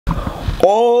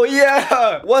Oh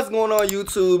yeah, what's going on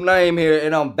YouTube? Naeem here,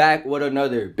 and I'm back with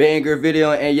another banger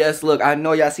video. And yes, look, I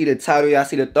know y'all see the title, y'all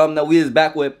see the thumbnail. We is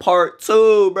back with part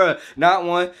 2, bruh. Not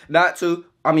 1, not 2.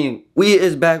 I mean, we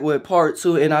is back with part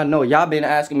 2, and I know y'all been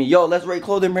asking me, yo, let's rate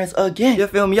clothing brands again. You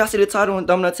feel me? Y'all see the title and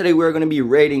thumbnail. Today we're gonna be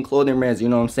rating clothing brands, you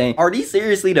know what I'm saying? Are these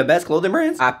seriously the best clothing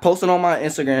brands? I posted on my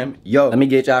Instagram, yo, let me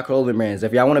get y'all clothing brands.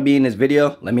 If y'all wanna be in this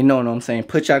video, let me know what I'm saying?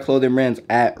 Put y'all clothing brands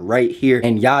at right here,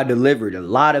 and y'all delivered. A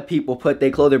lot of people put their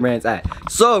clothing brands at.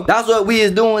 So, that's what we is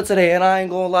doing today, and I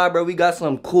ain't gonna lie, bro. We got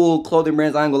some cool clothing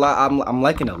brands. I ain't gonna lie, I'm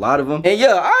liking a lot of them. And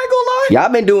yeah, I ain't gonna lie,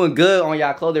 y'all been doing good on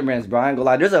y'all clothing brands, bro. I ain't gonna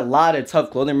lie. There's a lot of tough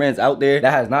clothing brands out there that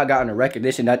has not gotten the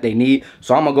recognition that they need,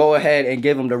 so I'm gonna go ahead and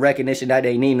give them the recognition that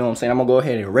they need, you know what I'm saying? I'm gonna go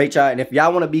ahead and rate y'all, and if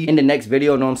y'all want to be in the next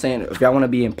video, you know what I'm saying, if y'all want to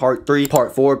be in part 3,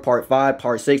 part 4, part 5,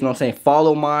 part 6, you know what I'm saying,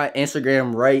 follow my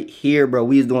Instagram right here, bro.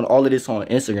 We is doing all of this on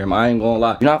Instagram. I ain't gonna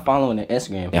lie, if you're not following the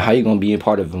Instagram, and how you gonna be a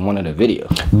part of one of the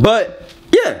videos? But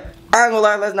yeah, I ain't gonna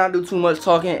lie, let's not do too much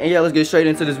talking, and yeah, let's get straight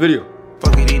into this video.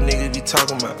 Fuck these niggas be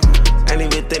talking about. I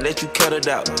ain't even think that you cut it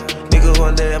out. Nigga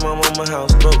one day at my mama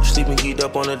house, broke, sleeping geeked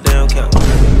up on the down couch.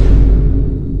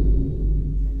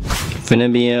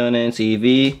 Finna be on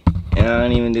TV, and I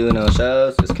don't even do no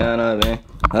shows. It's kinda been,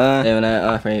 living that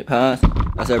off-rate pause.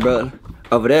 I said, bro,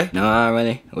 over there? No, I'm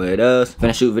really with those.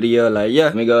 Finna shoot video like, yeah,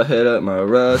 let me go hit up my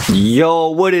Russ.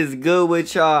 Yo, what is good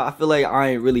with y'all? I feel like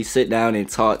I ain't really sit down and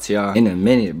talk to y'all in a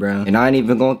minute, bro. And I ain't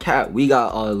even gonna cap. We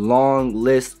got a long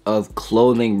list of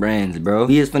clothing brands, bro.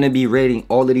 We is finna be rating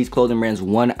all of these clothing brands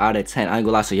 1 out of 10. I ain't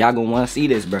gonna lie, so y'all gonna wanna see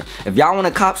this, bro. If y'all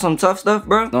wanna cop some tough stuff,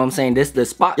 bro, know what I'm saying? This the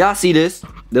spot. Y'all see this,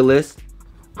 the list,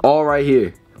 all right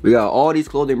here. We got all these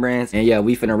clothing brands, and yeah,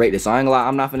 we finna rate this. So I ain't gonna lie,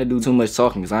 I'm not finna do too much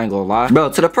talking, because I ain't gonna lie.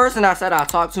 Bro, to the person that said I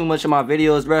talk too much in my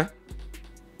videos, bro,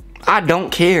 I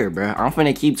don't care, bro. I'm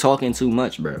finna keep talking too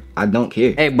much, bro. I don't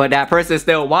care. Hey, but that person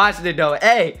still watching it, though.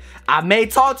 Hey, I may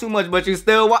talk too much, but you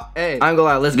still watch. Hey, I ain't gonna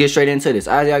lie, let's get straight into this.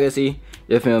 As y'all can see,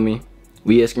 you feel me?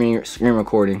 We are screen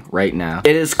recording right now.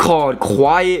 It is called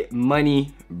Quiet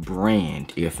Money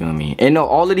Brand, you feel me? And no,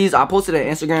 all of these, I posted an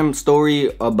Instagram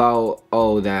story about,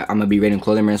 that I'm gonna be rating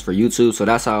clothing brands for YouTube, so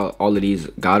that's how all of these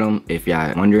got them, if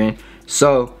y'all wondering.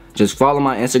 So just follow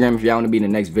my Instagram if y'all want to be in the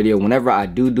next video. Whenever I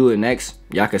do it next,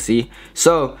 y'all can see.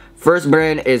 So first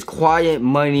brand is Quiet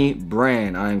Money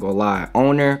Brand. I ain't gonna lie.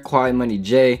 Owner Quiet Money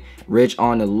J, rich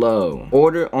on the low.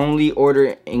 Order only,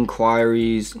 order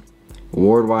inquiries,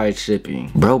 worldwide shipping.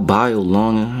 Bro, bio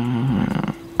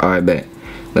long. All right, bet.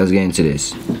 Let's get into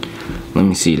this. Let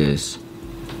me see this.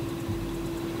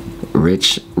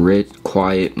 Rich,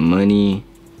 quiet money.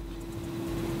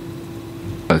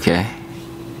 Okay.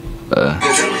 I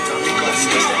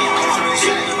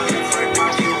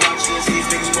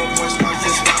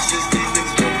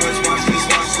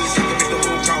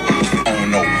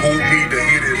don't know who need to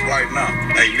hear this right now.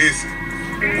 Hey, listen.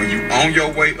 When you on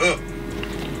your way up,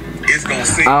 it's gonna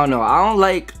sing. I don't know. I don't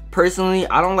like, personally,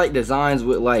 I don't like designs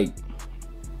with like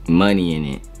money in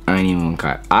it. I ain't even gonna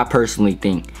cop. I personally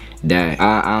think that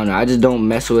I don't know, I just don't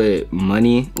mess with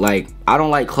money. Like, I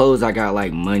don't like clothes that got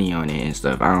like money on it and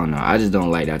stuff. I don't know, I just don't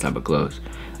like that type of clothes.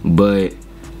 But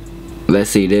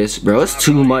let's see this, bro. It's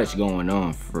too much going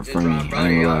on for me. I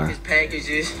ain't gonna lie.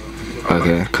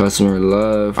 Okay, customer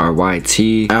love,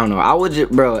 RYT. I don't know, I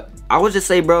would just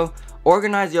say, bro,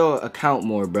 organize your account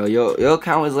more, bro. Your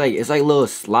account is like, it's like a little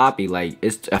sloppy. Like,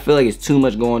 I feel like it's too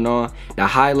much going on. The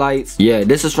highlights, yeah,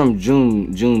 this is from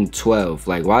June 12th.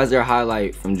 Like, why is there a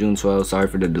highlight from June 12th? Sorry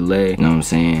for the delay, you know what I'm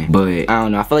saying? But I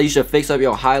don't know, I feel like you should fix up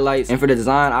your highlights. And for the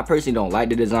design, I personally don't like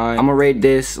the design. I'm gonna rate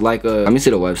this like a, let me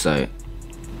see the website.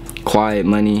 Quiet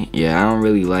Money. Yeah, I don't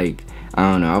really like,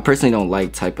 I don't know, I personally don't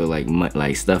like type of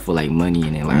like stuff with like money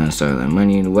in it. Like, I'm sorry, like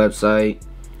money in the website.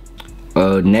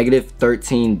 Negative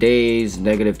 13 days,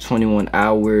 negative 21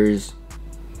 hours.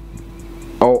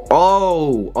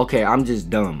 Okay, I'm just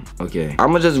dumb. Okay, I'm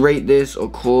gonna just rate this a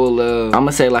cola, I'm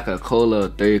gonna say like a cola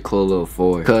 3, cola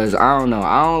 4, because I don't know,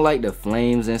 I don't like the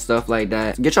flames and stuff like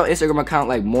that. Get your Instagram account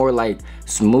like more like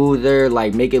smoother,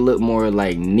 like make it look more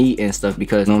like neat and stuff,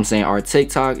 because you know what I'm saying, our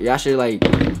TikTok, y'all should like,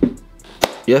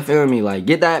 you feel me? Like,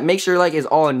 get that, make sure like it's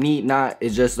all neat, not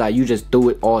it's just like you just do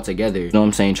it all together, you know what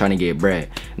I'm saying, trying to get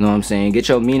bread, you know what I'm saying. Get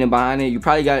your meaning behind it. You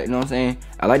probably got it, you know what I'm saying.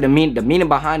 I like the meaning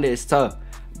behind it is tough,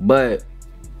 but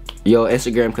yo,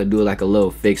 Instagram could do like a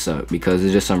little fix up, because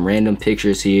it's just some random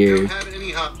pictures here,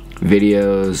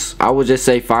 videos. I would just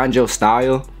say find your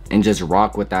style and just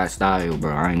rock with that style,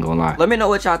 bro. I ain't gonna lie. Let me know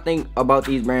what y'all think about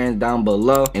these brands down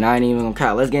below, and I ain't even gonna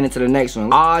count. Let's get into the next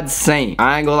one. Odd Saint.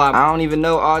 I ain't gonna lie, I don't even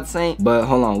know Odd Saint, but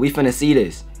hold on, we finna see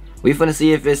this. We finna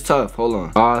see if it's tough. Hold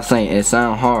on. Oh, Saint, it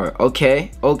sound hard.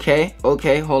 Okay. Hold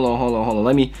on.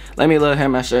 Let me look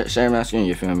at share my screen,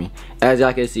 you feel me? As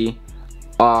y'all can see,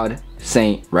 Odd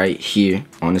Saint right here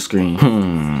on the screen.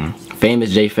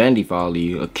 Famous J Fendi follow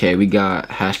you. Okay, we got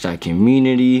hashtag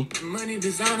community.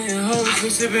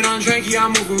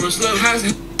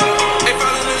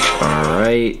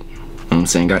 Alright. I'm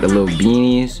saying got the little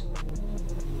beanies.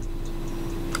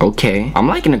 Okay, I'm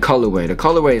liking the colorway. The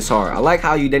colorway is hard. I like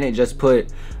how you didn't just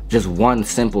put just one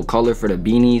simple color for the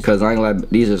beanies, because I ain't like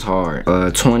these is hard.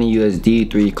 20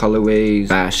 USD, 3 colorways,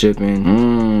 fast shipping.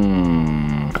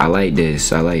 I like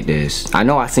this. I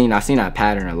know I seen that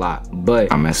pattern a lot,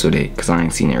 but I mess with it because I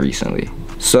ain't seen it recently.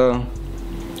 So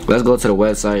let's go to the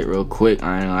website real quick.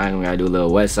 I gotta do a little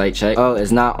website check. Oh,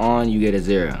 it's not on, you get a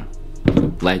 0.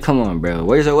 Like, come on, bro.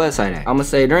 Where's your website at? I'ma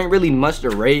say there ain't really much to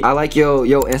rate. I like your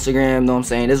Instagram, know what I'm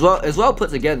saying? It's well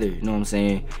put together, you know what I'm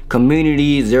saying?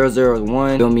 Community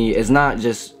 001, feel me? It's not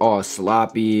just all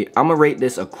sloppy. I'ma rate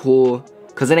this a cool,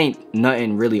 cause it ain't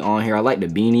nothing really on here. I like the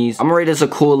beanies. I'ma rate this a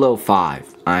cool little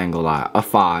 5. I ain't gonna lie, a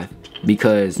 5.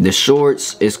 Because the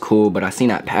shorts is cool, but I seen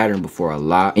that pattern before a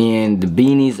lot. And the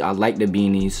beanies, I like the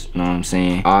beanies, you know what I'm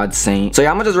saying? Odd Saint. So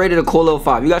yeah, I'ma just rate it a cool little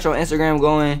 5. You got your Instagram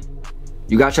going.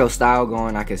 You got your style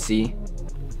going, I can see.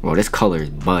 Well, this color is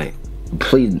butt.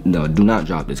 Please, no, do not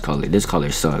drop this color. This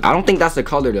color sucks. I don't think that's the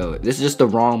color though. This is just the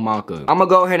wrong mock-up. I'm gonna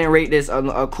go ahead and rate this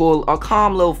a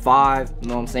calm little 5. You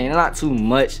know what I'm saying? Not too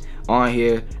much on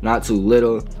here, not too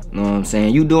little. You know what I'm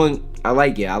saying? You doing, I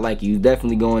like it. I like you.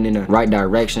 Definitely going in the right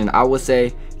direction. I would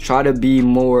say try to be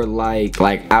more like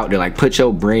out there, like put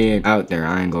your brand out there.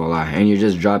 I ain't gonna lie. And you're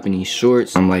just dropping these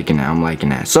shorts. I'm liking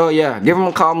that. So yeah, give them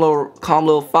a calm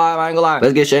little 5. I ain't gonna lie.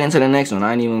 Let's get straight into the next one.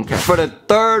 I ain't even care. For the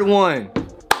third one,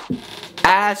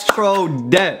 Astro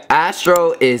Death.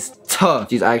 Astro is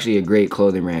tough. She's actually a great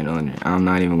clothing brand owner. I'm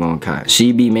not even gonna cut.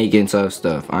 She be making tough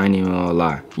stuff. I ain't even gonna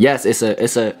lie. Yes, it's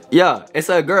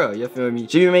a girl, you feel me?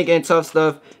 She be making tough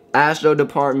stuff. Astro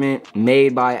department,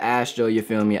 made by Astro, you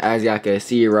feel me? As y'all can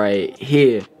see right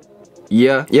here.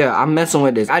 Yeah, I'm messing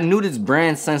with this. I knew this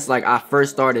brand since like I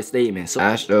first started Statement. So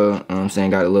Astro, you know what I'm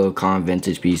saying, got a little calm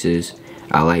vintage pieces.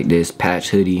 I like this patch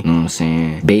hoodie, you know what I'm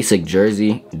saying? Basic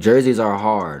jersey. Jerseys are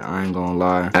hard, I ain't gonna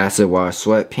lie. Acid wash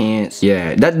sweatpants.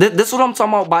 Yeah, this is what I'm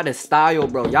talking about by the style,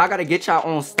 bro. Y'all gotta get y'all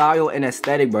own style and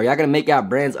aesthetic, bro. Y'all gotta make y'all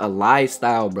brands a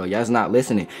lifestyle, bro. Y'all's not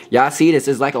listening. Y'all see this,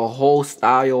 it's like a whole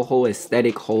style, whole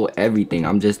aesthetic, whole everything.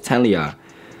 I'm just telling y'all.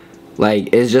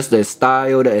 Like, it's just the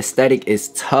style, the aesthetic is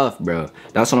tough, bro.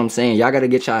 That's what I'm saying. Y'all gotta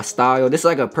get y'all style. This is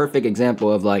like a perfect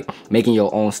example of like making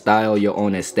your own style, your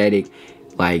own aesthetic.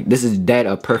 Like, this is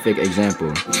a perfect example.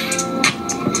 You know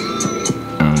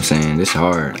what I'm saying? This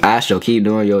hard. Astro, keep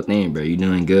doing your thing, bro. You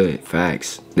doing good.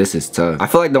 Facts. This is tough. I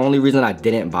feel like the only reason I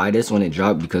didn't buy this when it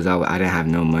dropped because I didn't have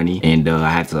no money. And I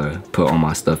had to put all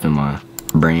my stuff in my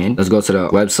brand. Let's go to the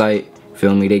website.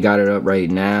 Feel me? They got it up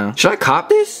right now. Should I cop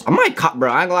this? I might cop,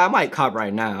 bro. I ain't gonna lie. I might cop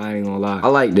right now. I ain't gonna lie. I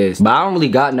like this. But I don't really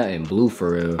got nothing blue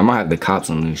for real. I might have to cop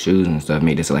some new shoes and stuff.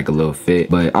 Make this like a little fit.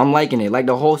 But I'm liking it. Like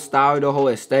the whole style, the whole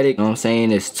aesthetic. You know what I'm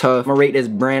saying? It's tough. I'm gonna rate this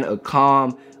brand a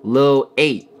calm little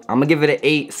 8. I'm gonna give it an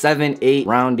 8, 7, 8,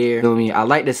 round there. You know what I mean? I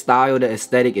like the style, the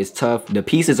aesthetic is tough. The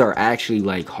pieces are actually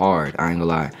like hard. I ain't gonna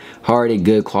lie. Hard and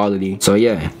good quality. So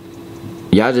yeah.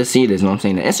 Y'all just see this, you know what I'm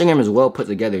saying? The Instagram is well put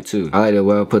together too. I like the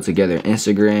well put together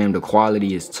Instagram. The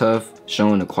quality is tough.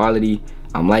 Showing the quality.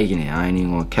 I'm liking it. I ain't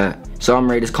even gonna cap. So I'm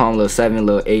ready to call him a little 7,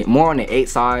 little 8. More on the 8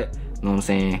 side. You know what I'm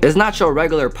saying? It's not your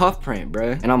regular puff print,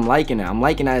 bruh. And I'm liking it. I'm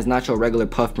liking that it's not your regular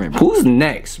puff print. Who's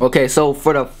next? Okay, so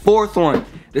for the 4th one.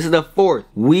 This is the 4th.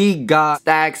 We got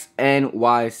Stacks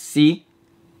NYC.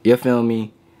 You feel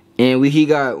me? And he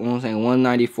got, you know what I'm saying,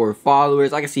 194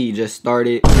 followers. I can see he just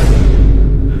started.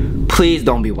 Please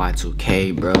don't be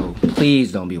Y2K, bro.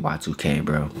 Please don't be Y2K,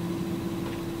 bro.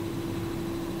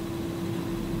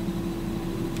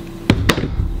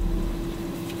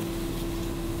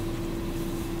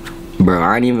 Bro,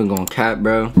 I ain't even gonna cap,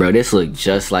 bro. Bro, this look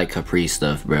just like Capri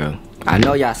stuff, bro. I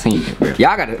know y'all seen it, bro.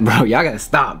 Y'all gotta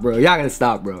stop, bro. Y'all gotta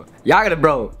stop, bro. Y'all gotta,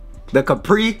 bro. The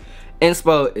Capri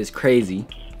inspo is crazy.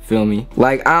 Feel me?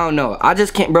 Like, I don't know. I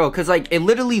just can't, bro. Cause like, it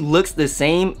literally looks the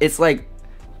same. It's like,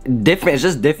 different, it's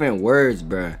just different words,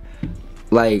 bruh.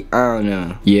 Like, I don't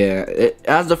know. Yeah,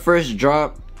 as the first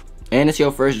drop, and it's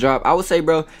your first drop, I would say,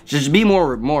 bro, just be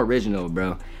more original,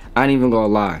 bro. I ain't even gonna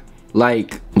lie.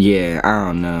 Like, yeah, I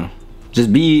don't know.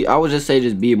 I would just say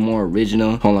just be more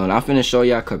original. Hold on, I'm finna show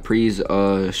y'all Capri's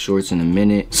shorts in a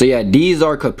minute. So yeah, these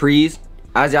are Capri's.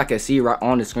 As y'all can see right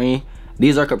on the screen,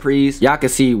 These are capris. Y'all can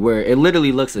see where it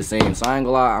literally looks the same. So I ain't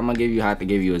gonna lie, I'm gonna have to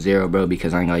give you a 0, bro,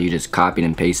 because I ain't gonna, you just copied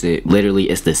and pasted. Literally,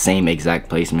 it's the same exact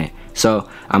placement. So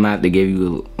I'm gonna have to give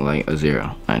you like a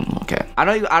 0. Okay.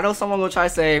 I know someone gonna try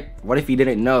to say, what if you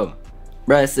didn't know?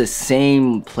 Bro, it's the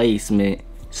same placement,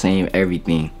 same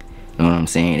everything. You know what I'm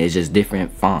saying? It's just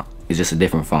different font. It's just a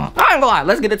different font. I ain't gonna lie,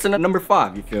 let's get into number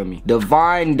 5, you feel me?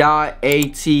 Divine.atl.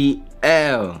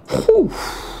 Whew.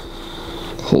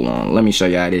 Hold on, let me show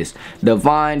y'all this.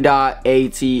 Divine.atl,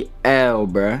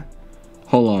 bruh.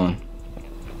 Hold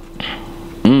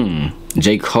on.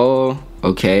 J. Cole,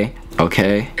 okay.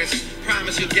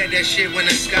 Promise you'll get that shit when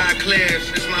the sky clears.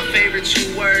 It's my favorite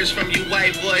 2 words from you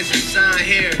white boys and sign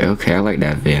here. Okay, I like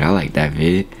that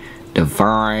vid.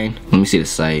 Divine, let me see the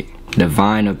site.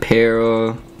 Divine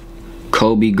Apparel,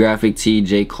 Kobe Graphic Tee,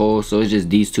 J. Cole. So it's just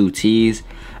these 2 tees.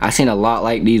 I seen a lot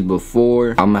like these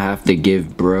before. I'm gonna have to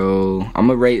give bro, I'm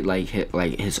gonna rate like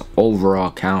his overall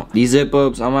count. These zip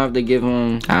ups, I'm gonna have to give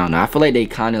him, I don't know, I feel like they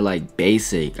kind of like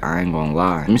basic, I ain't gonna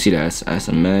lie. Let me see that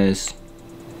SMS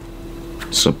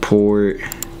support.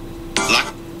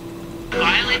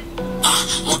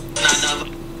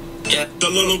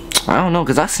 I don't know,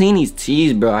 cause I seen these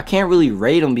tees, bro. I can't really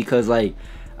rate them because like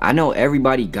I know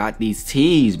everybody got these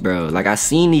tees, bro. Like I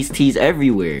seen these tees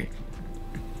everywhere.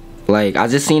 Like I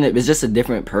just seen it, it's just a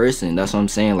different person. That's what I'm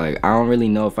saying. Like I don't really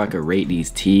know if I could rate these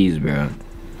tees, bro.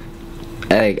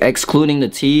 Like excluding the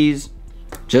tees,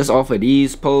 just off of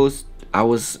these posts, I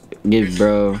was give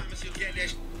bro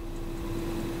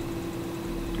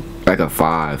like a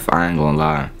 5. I ain't gonna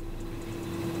lie,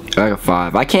 like a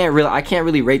 5. I can't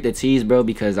really rate the tees, bro,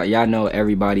 because y'all know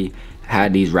everybody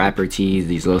had these rapper tees,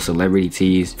 these little celebrity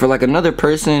tees. For like another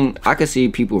person, I could see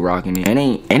people rocking it. It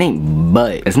ain't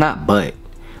but. It's not but.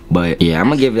 But yeah, I'm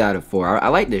gonna give that a 4. I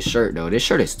like this shirt though. This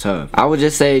shirt is tough. I would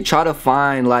just say try to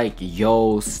find like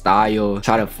yo style.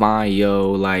 Try to find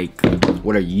yo like,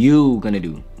 what are you gonna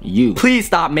do? You. Please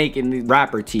stop making the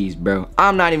rapper tees, bro.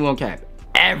 I'm not even gonna cap.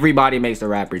 Everybody makes the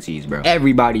rapper tees, bro.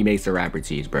 Everybody makes the rapper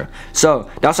tees, bro. So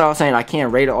that's what I was saying. I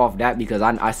can't rate it off that because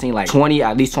I seen like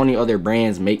at least 20 other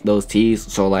brands make those tees.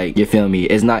 So like, you feel me?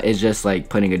 It's just like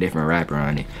putting a different rapper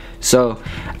on it. So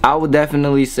I would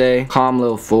definitely say calm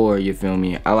little 4, you feel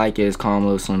me? I like it, it's calm,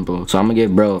 little simple. So I'm gonna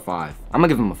give bro a 5. I'm gonna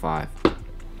give him a 5. I'm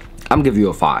gonna give you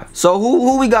a 5. So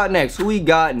who we got next? Who we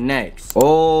got next?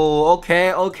 Oh,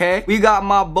 okay. We got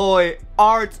my boy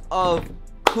Art of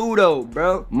Kudo,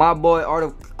 bro. My boy Art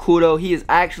of Kudo, he is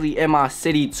actually in my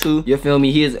city too, you feel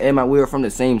me? He is in my, we are from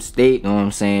the same state, you know what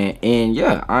I'm saying? And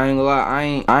yeah, I ain't gonna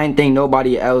lie, I ain't think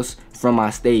nobody else from my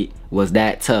state was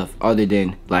that tough other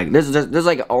than like there's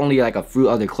like only like a few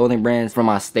other clothing brands from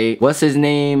my state. What's his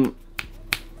name?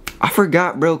 I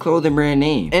forgot, bro, clothing brand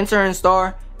name. Intern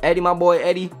Star, Eddie, my boy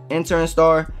Eddie, Intern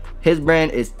Star. His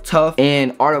brand is tough,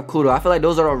 and Art of Kudo. I feel like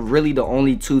those are really the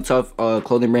only 2 tough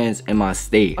clothing brands in my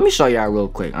state. Let me show y'all real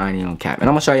quick. I ain't even gonna cap. And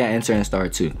I'm gonna show y'all Intern Star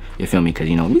too. You feel me? Cause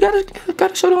you know we gotta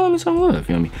show the homies some love. You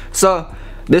feel me? So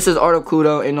this is Art of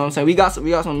Kudo. You know what I'm saying? We got some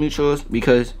mutuals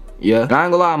because yeah. And I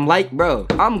ain't gonna lie, I'm like, bro,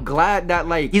 I'm glad that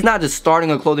like he's not just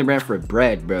starting a clothing brand for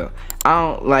bread, bro. I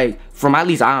don't like, from at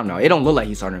least I don't know. It don't look like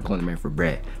he's starting a clothing brand for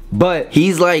bread. But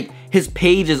he's like, his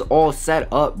page is all set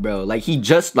up, bro. Like he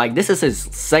just like, this is his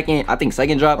second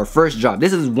drop or first drop.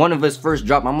 This is one of his first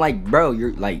drop. I'm like, bro,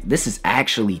 you're like, this is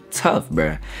actually tough,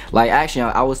 bro. Like actually,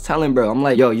 I was telling bro, I'm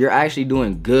like, yo, you're actually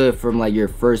doing good from like your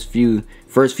first few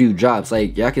drops.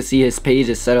 Like y'all can see his page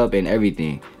is set up and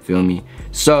everything, feel me?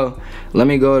 So let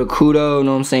me go to Kudo, you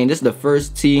know what I'm saying? This is the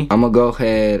first tee. I'm gonna go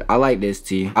ahead, I like this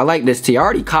tee. I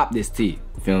already copped this tee,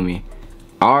 feel me?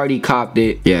 I already copped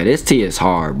it. Yeah, this tee is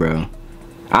hard, bro.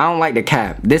 I don't like the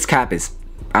cap. This cap is,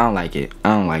 I don't like it.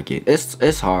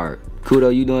 It's hard.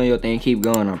 Kudo, you doing your thing, keep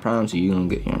going. I promise you, you gonna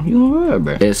get, you gonna ride,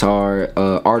 bro. It's hard.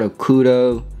 Art of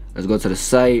Kudo. Let's go to the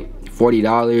site. $40, you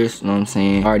know what I'm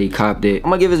saying? I already copped it. I'm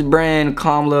gonna give his brand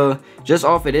calm little, just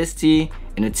off of this tee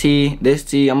and this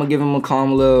tee. I'm gonna give him a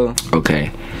calm little.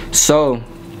 Okay, so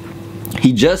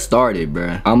he just started,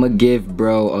 bro. I'm gonna give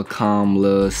bro a calm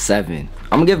little 7.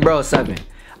 I'm gonna give bro a 7.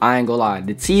 I ain't gonna lie,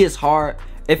 the tee is hard.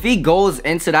 If he goes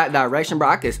into that direction, bro,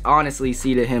 I could honestly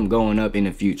see him going up in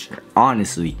the future.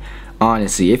 Honestly,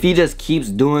 if he just keeps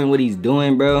doing what he's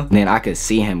doing, bro, then I could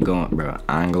see him going, bro.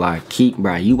 I ain't gonna lie,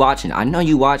 bro, you watching. I know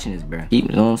you watching this, bro. You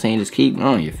know what I'm saying? Just keep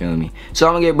going, you feel me? So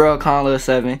I'm gonna get bro a calm little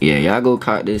 7. Yeah, y'all go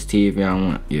cop this tee if y'all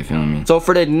want, you feel me? So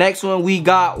for the next one, we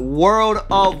got World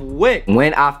of Wick.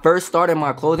 When I first started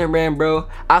my clothing brand, bro,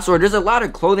 I swear there's a lot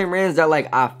of clothing brands that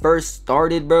like I first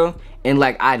started, bro, and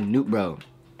like I knew, bro,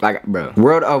 Like, bro,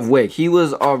 World of Wick. He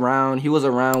was around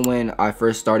when I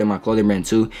first started my clothing brand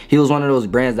too. He was one of those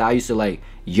brands that I used to like,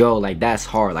 yo, like that's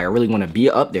hard. Like I really want to be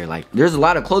up there. Like there's a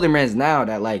lot of clothing brands now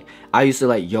that like I used to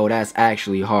like, yo, that's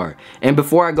actually hard. And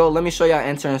before I go, let me show y'all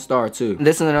Enter and Star too.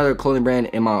 This is another clothing brand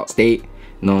in my state.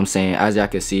 You know what I'm saying? As y'all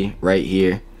can see right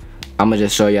here. I'm gonna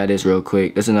just show y'all this real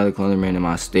quick. This is another clothing brand in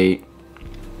my state.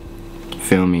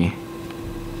 Feel me?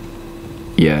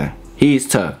 Yeah. He's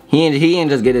tough. He ain't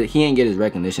get his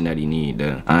recognition that he need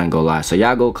though. I ain't gonna lie. So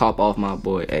y'all go cop off my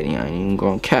boy Eddie. I ain't even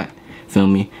gonna cap. Feel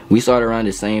me? We started around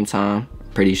the same time.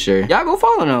 Pretty sure. Y'all go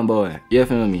follow them, boy. You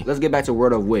feel me? Let's get back to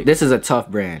World of Wick. This is a tough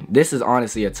brand. This is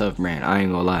honestly a tough brand. I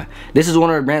ain't gonna lie. This is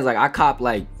one of the brands like I copped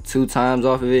like 2 times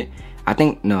off of it. I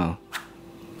think no.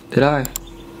 Did I?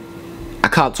 I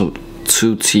copped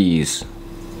 2 tees.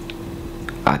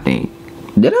 I think.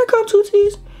 Did I cop 2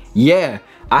 tees? Yeah.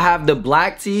 I have the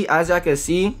black tee, as y'all can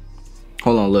see.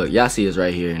 Hold on, look. Y'all see this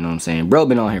right here, you know what I'm saying? Bro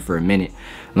been on here for a minute. You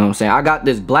know what I'm saying? I got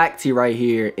this black tee right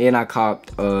here, and I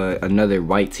copped another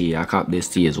white tee. I copped this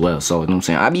tee as well. So, you know what I'm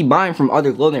saying? I be buying from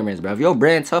other clothing brands, bro. If your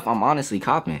brand tough, I'm honestly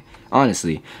copping.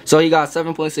 Honestly. So, he got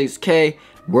 7.6K.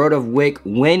 World of Wick.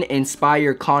 Win,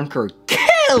 Inspire, Conquer,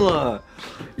 Killer.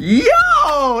 Yo,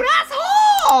 that's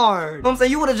hard. You know what I'm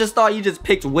saying? You would have just thought you just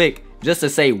picked Wick just to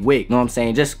say Wick. You know what I'm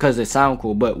saying? Just because it sound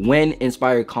cool. But Win,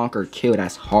 Inspire, Conquer, Kill,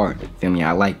 that's hard. Feel me?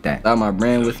 I like that. Got my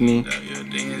brand with me.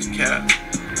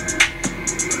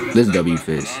 This W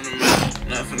fits.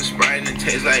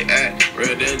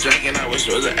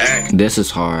 This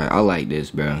is hard. I like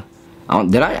this, bro. Bro,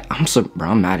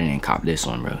 I'm mad I didn't cop this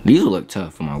one, bro. These will look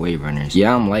tough for my wave runners.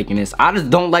 Yeah, I'm liking this. I just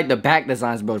don't like the back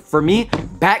designs, bro. For me,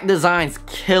 back designs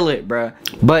kill it, bro.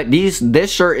 But this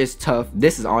shirt is tough.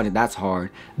 This is on it. That's hard.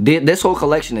 This whole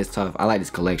collection is tough. I like this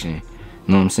collection.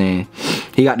 You know what I'm saying?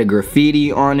 He got the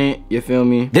graffiti on it. You feel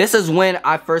me? This is when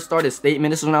I first started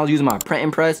Statement. This is when I was using my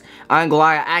printing press. I ain't gonna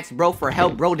lie. I asked bro for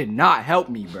help. Bro did not help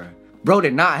me, bro. Bro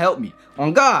did not help me.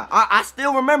 On God, I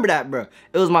still remember that, bro.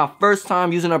 It was my first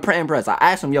time using a printing press. I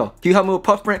asked him, yo, can you help me with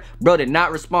puff print? Bro did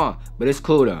not respond. But it's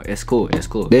cool though. It's cool. It's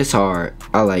cool. This hard.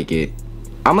 I like it.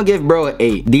 I'm gonna give bro an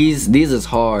 8. These is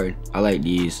hard. I like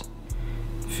these.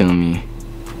 Feel me?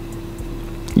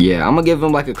 Yeah, I'm gonna give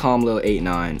him like a calm little 8-9.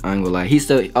 I ain't gonna lie. He's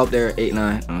still up there at 8-9. You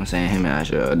know what I'm saying? Him and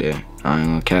Asher out there. I ain't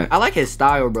gonna cap. I like his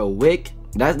style, bro. Wick.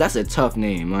 That's a tough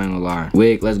name, I ain't gonna lie.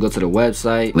 Wick, let's go to the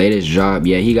website. Latest job,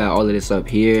 yeah, he got all of this up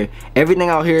here. Everything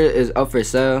out here is up for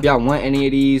sale. If y'all want any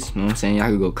of these, you know what I'm saying, y'all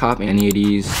could go cop any of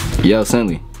these. Yo,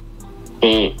 Cindy.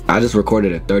 I just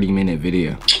recorded a 30-minute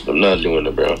video. I'm not doing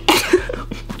it, bro.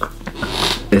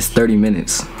 It's 30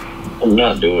 minutes. I'm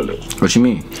not doing it. What you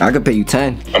mean? I could pay you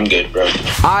 10. I'm good, bro.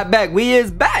 Alright, back. We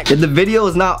is back. If the video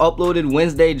is not uploaded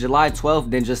Wednesday, July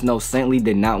 12th, then just know Saintly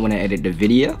did not want to edit the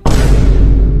video.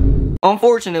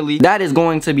 Unfortunately, that is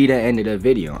going to be the end of the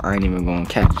video. I ain't even going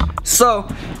to catch. So,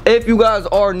 if you guys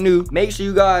are new, make sure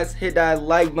you guys hit that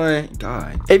like button.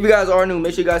 God. If you guys are new,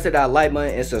 make sure you guys hit that like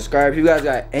button and subscribe. If you guys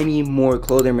got any more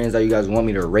clothing brands that you guys want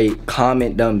me to rate,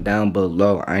 comment them down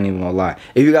below. I ain't even gonna lie.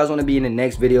 If you guys want to be in the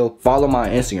next video, follow my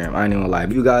Instagram. I ain't even gonna lie.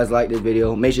 If you guys like this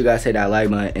video, make sure you guys hit that like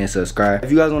button and subscribe.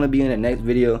 If you guys want to be in the next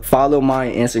video, follow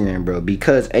my Instagram, bro.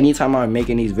 Because anytime I'm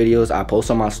making these videos, I post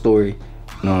on my story.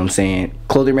 You know what I'm saying?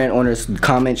 Clothing brand owners,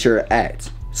 comment your ads.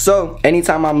 So,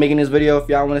 anytime I'm making this video, if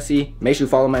y'all want to see, make sure you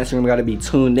follow my Instagram. We gotta be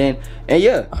tuned in. And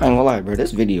yeah, I ain't gonna lie, bro.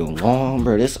 This video long,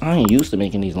 bro. I ain't used to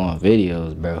making these long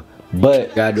videos, bro.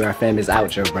 But, gotta do our famous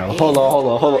outro, bro. Hold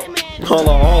on.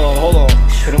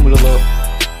 Hit him with a little.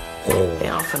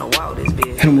 Yeah, I'm finna walk this bitch.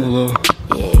 Hit him with a little.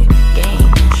 Yeah, gang.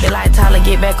 They like Tyler,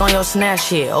 get back on your snap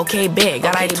shit. Okay, bet.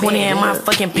 Got like 20 in my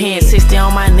fucking pants, 60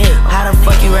 on my neck. How the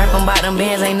fuck you rapping about them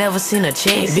bands? Ain't never seen a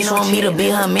check. Bitch want me to be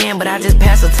her man, but I just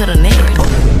pass her to the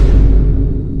neck.